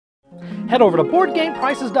Head over to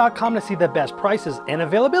BoardGamePrices.com to see the best prices and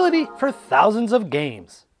availability for thousands of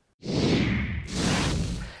games.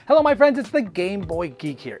 Hello my friends, it's the Game Boy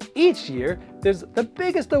Geek here. Each year, there's the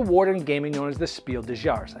biggest award in gaming known as the Spiel Des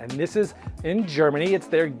Jahres, and this is in Germany. It's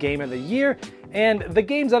their game of the year, and the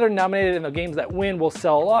games that are nominated and the games that win will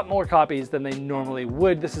sell a lot more copies than they normally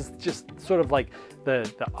would. This is just sort of like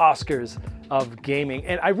the Oscars of gaming,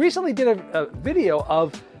 and I recently did a video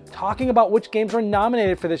of talking about which games were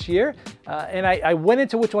nominated for this year, and I went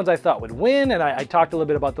into which ones I thought would win, and I talked a little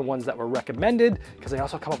bit about the ones that were recommended, because I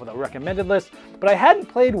also come up with a recommended list, but I hadn't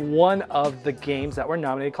played one of the games that were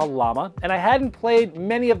nominated called Lama, and I hadn't played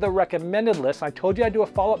many of the recommended lists. I told you I'd do a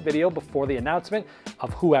follow-up video before the announcement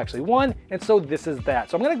of who actually won, and so this is that.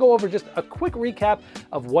 So I'm going to go over just a quick recap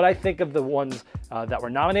of what I think of the ones that were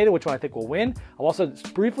nominated, which one I think will win. I'll also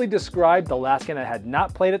briefly describe the last game I had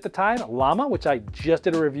not played at the time, Lama, which I just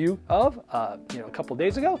did a review of a couple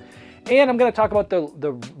days ago. And I'm going to talk about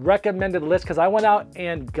the recommended list, because I went out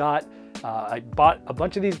and I bought a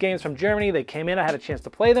bunch of these games from Germany. They came in, I had a chance to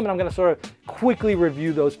play them, and I'm going to sort of quickly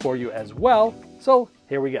review those for you as well. So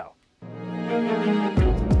here we go.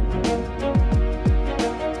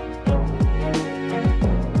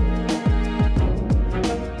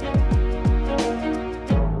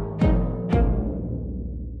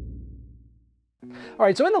 All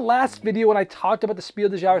right, so in the last video when I talked about the Spiel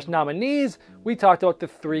des Jahres nominees, we talked about the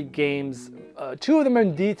three games, two of them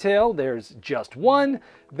in detail. There's Just One,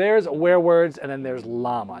 there's Werewords, and then there's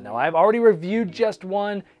Lama. Now I've already reviewed Just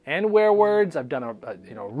One and Werewords. I've done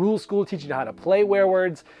a rule school teaching you how to play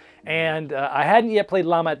Werewords, and I hadn't yet played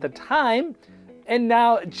Lama at the time. And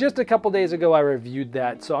now, just a couple days ago, I reviewed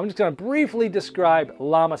that. So I'm just going to briefly describe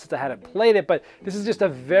Lama since I hadn't played it, but this is just a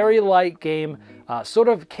very light game, sort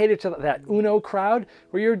of catered to that Uno crowd,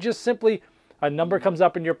 where you're just simply, a number comes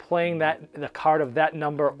up and you're playing the card of that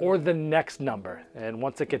number or the next number. And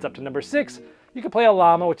once it gets up to number 6, you can play a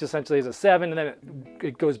Lama, which essentially is a 7, and then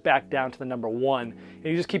it goes back down to the number 1. And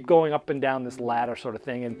you just keep going up and down this ladder sort of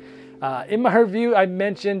thing. And in my review, I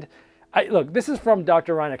mentioned, look, this is from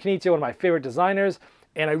Dr. Rainer Knizia, one of my favorite designers,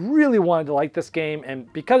 and I really wanted to like this game,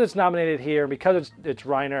 and because it's nominated here, because it's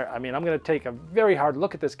Rainer, I mean, I'm going to take a very hard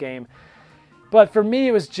look at this game, but for me,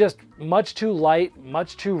 it was just much too light,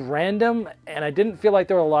 much too random, and I didn't feel like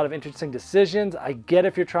there were a lot of interesting decisions. I get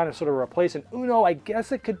if you're trying to sort of replace an Uno, I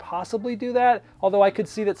guess it could possibly do that, although I could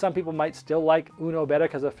see that some people might still like Uno better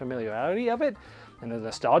because of the familiarity of it and the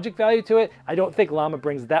nostalgic value to it. I don't think Lama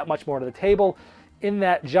brings that much more to the table in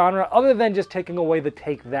that genre, other than just taking away the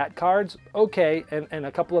take that cards. Okay, and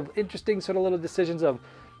a couple of interesting sort of little decisions of,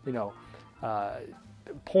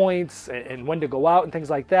 points and when to go out and things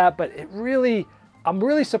like that, but I'm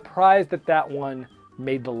really surprised that that one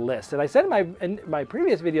made the list. And I said in my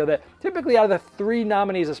previous video that typically out of the 3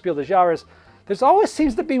 nominees of Spiel des Jahres, there's always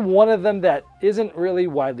seems to be one of them that isn't really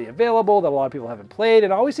widely available, that a lot of people haven't played,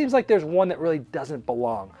 and it always seems like there's one that really doesn't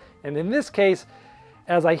belong. And in this case,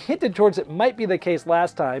 as I hinted towards, it might be the case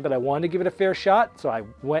last time, but I wanted to give it a fair shot, so I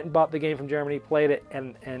went and bought the game from Germany, played it,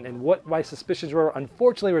 and what my suspicions were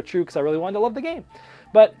unfortunately were true, because I really wanted to love the game.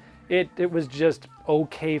 But it was just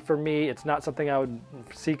okay for me. It's not something I would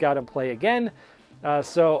seek out and play again.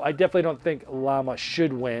 So I definitely don't think Lama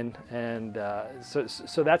should win, and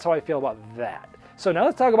so that's how I feel about that. So now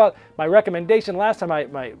let's talk about my recommendation. Last time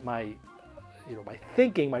my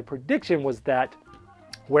thinking, my prediction was that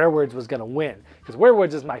Werewords was going to win, because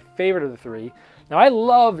Werewords is my favorite of the 3. Now I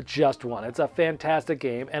love Just One. It's a fantastic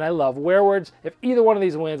game, and I love Werewords. If either one of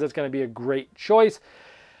these wins, it's going to be a great choice.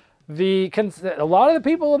 A lot of the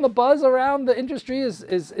people in the buzz around the industry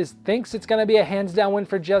thinks it's going to be a hands down win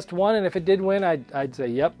for Just One, and if it did win, I'd say,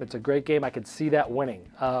 yep, it's a great game. I could see that winning.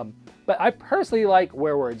 But I personally like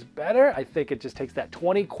Werewords better. I think it just takes that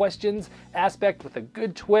 20 questions aspect with a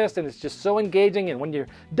good twist, and it's just so engaging, and when you're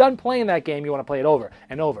done playing that game, you want to play it over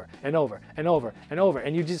and over and over and over and over,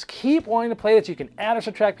 and you just keep wanting to play it. So you can add or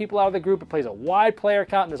subtract people out of the group. It plays a wide player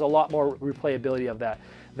count, and there's a lot more replayability of that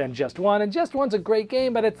than Just One. And Just One's a great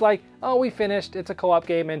game, but it's like, oh, we finished, it's a co-op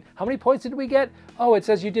game, and how many points did we get? Oh, it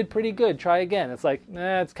says you did pretty good, try again. It's like,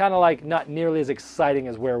 it's kind of like not nearly as exciting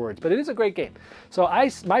as Werewords, but it is a great game. So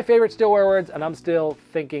my favorite's still Werewords, and I'm still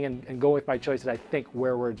thinking and going with my choice that I think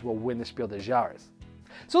Werewords will win the Spiel des Jahres.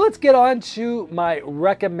 So let's get on to my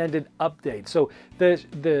recommended update. So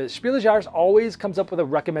the Spiel des Jahres always comes up with a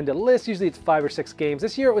recommended list. Usually it's 5 or 6 games.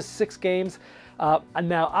 This year it was 6 games. And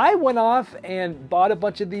now I went off and bought a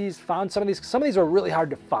bunch of these, found some of these. Some of these are really hard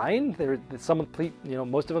to find.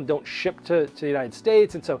 Most of them don't ship to the United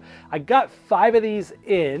States. And so I got 5 of these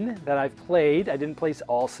in that I've played. I didn't place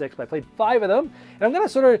all 6, but I played 5 of them. And I'm going to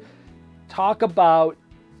sort of talk about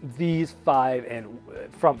these 5, and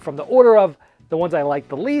from the order of the ones I like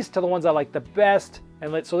the least to the ones I like the best.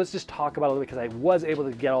 And so let's just talk about it a little bit, because I was able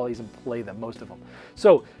to get all these and play them, most of them.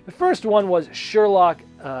 So the first one was Sherlock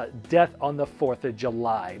Death on the 4th of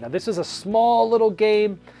July. Now this is a small little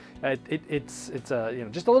game. It's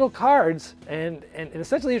just a little cards, and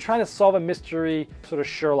essentially you're trying to solve a mystery, sort of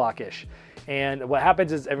Sherlock-ish. And what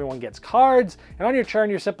happens is everyone gets cards, and on your turn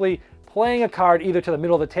you're simply playing a card either to the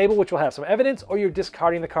middle of the table, which will have some evidence, or you're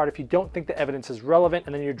discarding the card if you don't think the evidence is relevant,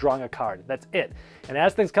 and then you're drawing a card. That's it. And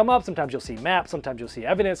as things come up, sometimes you'll see maps, sometimes you'll see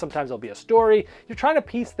evidence, sometimes there'll be a story. You're trying to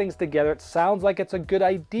piece things together. It sounds like it's a good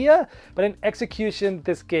idea, but in execution,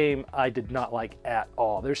 this game I did not like at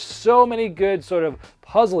all. There's so many good sort of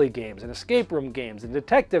puzzle-y games and escape room games and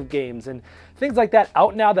detective games and things like that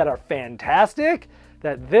out now that are fantastic,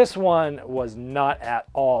 that this one was not at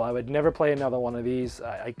all. I would never play another one of these.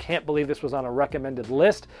 I can't believe this was on a recommended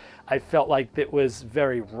list. I felt like it was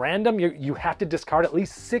very random. You have to discard at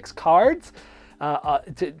least 6 cards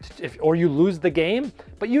or you lose the game,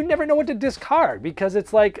 but you never know what to discard, because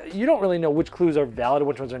it's like you don't really know which clues are valid and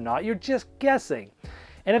which ones are not. You're just guessing.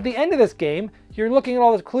 And at the end of this game, you're looking at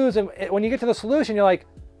all the clues, and when you get to the solution, you're like,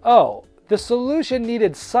 oh, the solution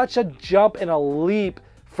needed such a jump and a leap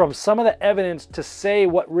from some of the evidence to say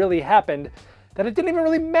what really happened that it didn't even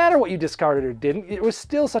really matter what you discarded or didn't. It was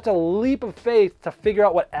still such a leap of faith to figure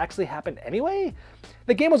out what actually happened anyway.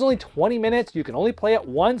 The game was only 20 minutes. You can only play it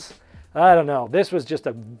once. I don't know. This was just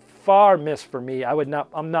a far miss for me. I'm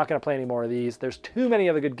not going to play any more of these. There's too many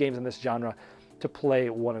other good games in this genre to play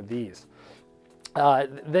one of these.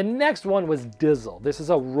 The next one was Dizzle. This is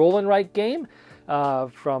a roll and write game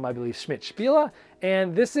from, I believe, Spiel,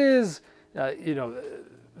 and this is,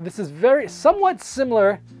 this is very somewhat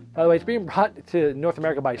similar. By the way, it's being brought to North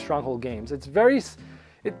America by Stronghold Games. It's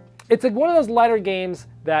like one of those lighter games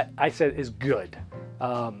that I said is good.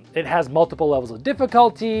 It has multiple levels of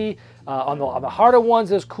difficulty. On the harder ones,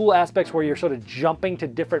 there's cool aspects where you're sort of jumping to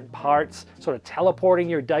different parts, sort of teleporting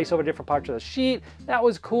your dice over different parts of the sheet. That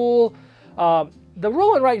was cool. The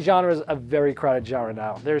roll and write genre is a very crowded genre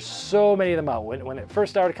now. There's so many of them out. When it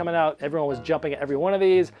first started coming out, everyone was jumping at every one of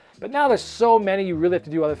these. But now there's so many, you really have to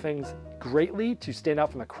do other things greatly to stand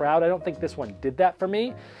out from the crowd. I don't think this one did that for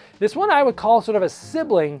me. This one I would call sort of a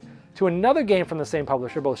sibling to another game from the same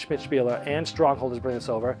publisher, both Schmidt-Spieler and Stronghold is bringing this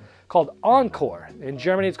over, called Encore. In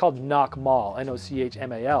Germany, it's called Knockmal,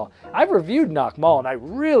 N-O-C-H-M-A-L. I've reviewed Knockmal, and I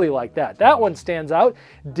really like that. That one stands out.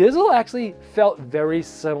 Dizzle actually felt very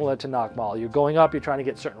similar to Knockmal. You're going up, you're trying to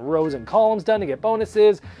get certain rows and columns done to get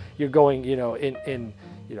bonuses. You're going,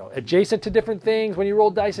 adjacent to different things. When you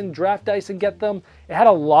roll dice and draft dice and get them, it had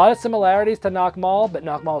a lot of similarities to Knockmal, but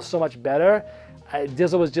Knockmal is so much better.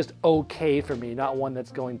 Dizzle was just okay for me, not one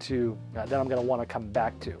that's going to that I'm going to want to come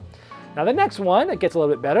back to. Now the next one, it gets a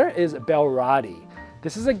little bit better, is Belrati.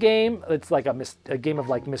 This is a game. It's like a game of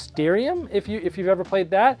like Mysterium, if you've ever played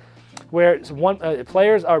that, where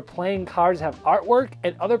players are playing cards, have artwork,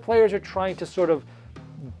 and other players are trying to sort of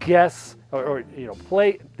guess or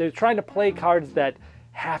play. They're trying to play cards that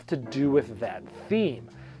have to do with that theme.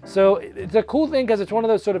 So it's a cool thing because it's one of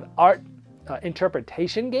those sort of art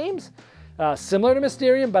interpretation games. Similar to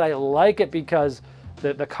Mysterium, but I like it because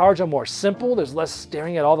the cards are more simple. There's less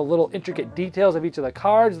staring at all the little intricate details of each of the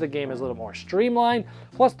cards. The game is a little more streamlined.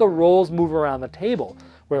 Plus the rolls move around the table,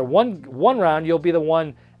 where one round you'll be the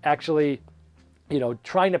one actually,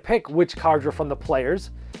 trying to pick which cards were from the players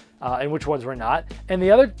and which ones were not. And the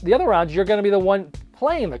other rounds you're going to be the one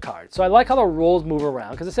playing the cards. So I like how the rolls move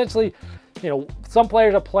around because essentially, some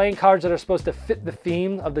players are playing cards that are supposed to fit the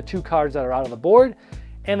theme of the 2 cards that are out on the board.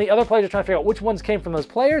 And the other players are trying to figure out which ones came from those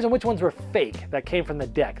players and which ones were fake that came from the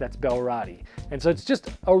deck. That's Belrati. And so it's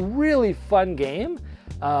just a really fun game.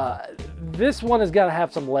 This one is going to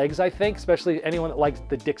have some legs, I think, especially anyone that likes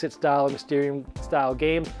the Dixit style and Mysterium style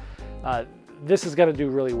games. This is going to do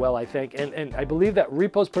really well, I think. And I believe that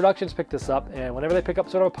Repos Productions picked this up. And whenever they pick up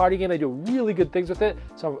sort of a party game, they do really good things with it.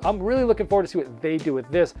 So I'm really looking forward to see what they do with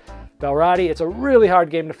this. Belrati, it's a really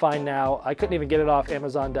hard game to find now. I couldn't even get it off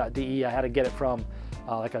Amazon.de. I had to get it from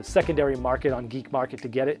like a secondary market on Geek Market to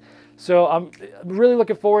get it. So I'm really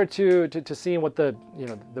looking forward to seeing what the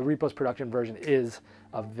Repos production version is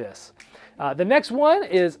of this. The next one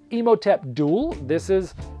is Emotep Duel. This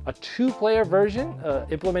is a 2-player version,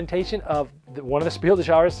 implementation of one of the Spiel Des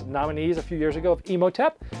Jahres nominees a few years ago of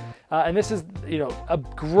Emotep. And this is, a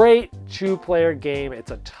great 2-player game.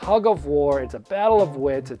 It's a tug of war. It's a battle of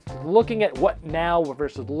wits. It's looking at what now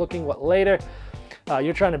versus looking what later.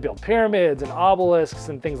 You're trying to build pyramids and obelisks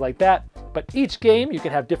and things like that. But each game, you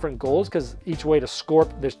can have different goals because each way to score,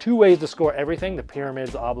 there's 2 ways to score everything, the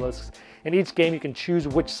pyramids, the obelisks. In each game, you can choose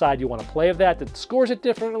which side you want to play of that. That scores it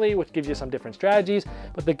differently, which gives you some different strategies.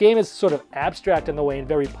 But the game is sort of abstract in the way and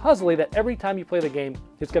very puzzly that every time you play the game,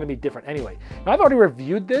 it's going to be different anyway. Now, I've already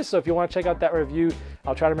reviewed this, so if you want to check out that review,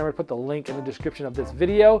 I'll try to remember to put the link in the description of this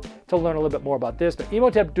video to learn a little bit more about this. But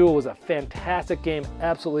Imhotep Duel was a fantastic game,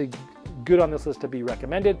 absolutely good on this list to be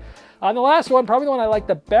recommended. The last one, probably the one I like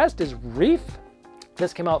the best, is Reef.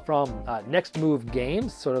 This came out from Next Move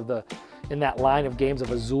Games, sort of in that line of games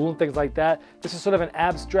of Azul and things like that. This is sort of an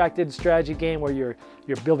abstracted strategy game where you're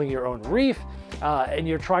building your own reef and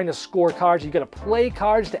you're trying to score cards. You got to play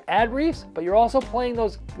cards to add reefs, but you're also playing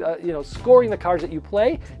those, scoring the cards that you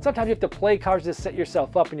play. Sometimes you have to play cards to set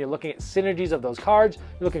yourself up, and you're looking at synergies of those cards.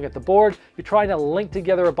 You're looking at the board. You're trying to link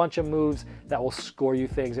together a bunch of moves that will score you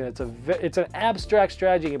things. And it's an abstract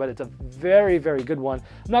strategy, but it's a very, very good one.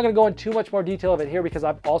 I'm not going to go into too much more detail of it here because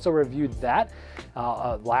I've also reviewed that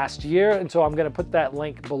last year, and so I'm going to put that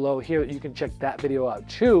link below here. You can check that video out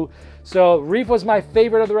too. So Reef was my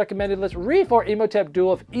favorite of the recommended list. Reef or Imhotep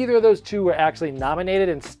Duel, if either of those two were actually nominated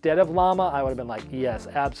instead of Lama, I would have been like, yes,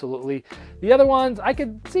 absolutely. The other ones, I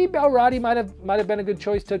could see Balrati might have been a good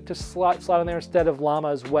choice to slot in there instead of Lama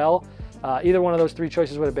as well. Either one of those 3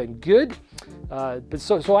 choices would have been good.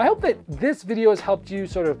 So I hope that this video has helped you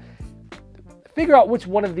sort of figure out which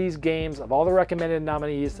one of these games of all the recommended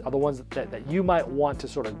nominees are the ones that you might want to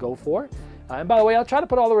sort of go for. And by the way, I'll try to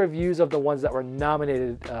put all the reviews of the ones that were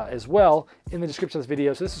nominated as well in the description of this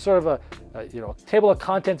video. So this is sort of a table of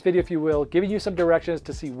contents video, if you will, giving you some directions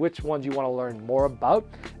to see which ones you want to learn more about.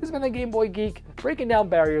 This has been the Game Boy Geek, breaking down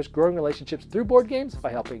barriers, growing relationships through board games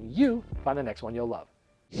by helping you find the next one you'll love.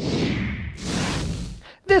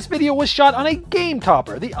 This video was shot on a Game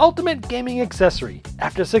Topper, the ultimate gaming accessory.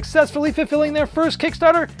 After successfully fulfilling their first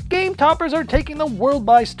Kickstarter, Game Toppers are taking the world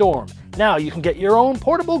by storm. Now you can get your own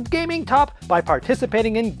portable gaming top by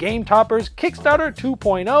participating in Game Topper's Kickstarter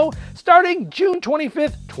 2.0 starting June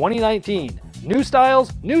 25th, 2019. New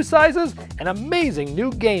styles, new sizes, and amazing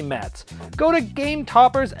new game mats. Go to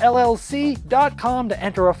GameToppersLLC.com to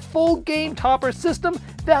enter a full Game Topper system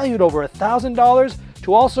valued over $1,000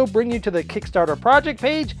 to also bring you to the Kickstarter project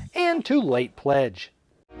page and to late pledge.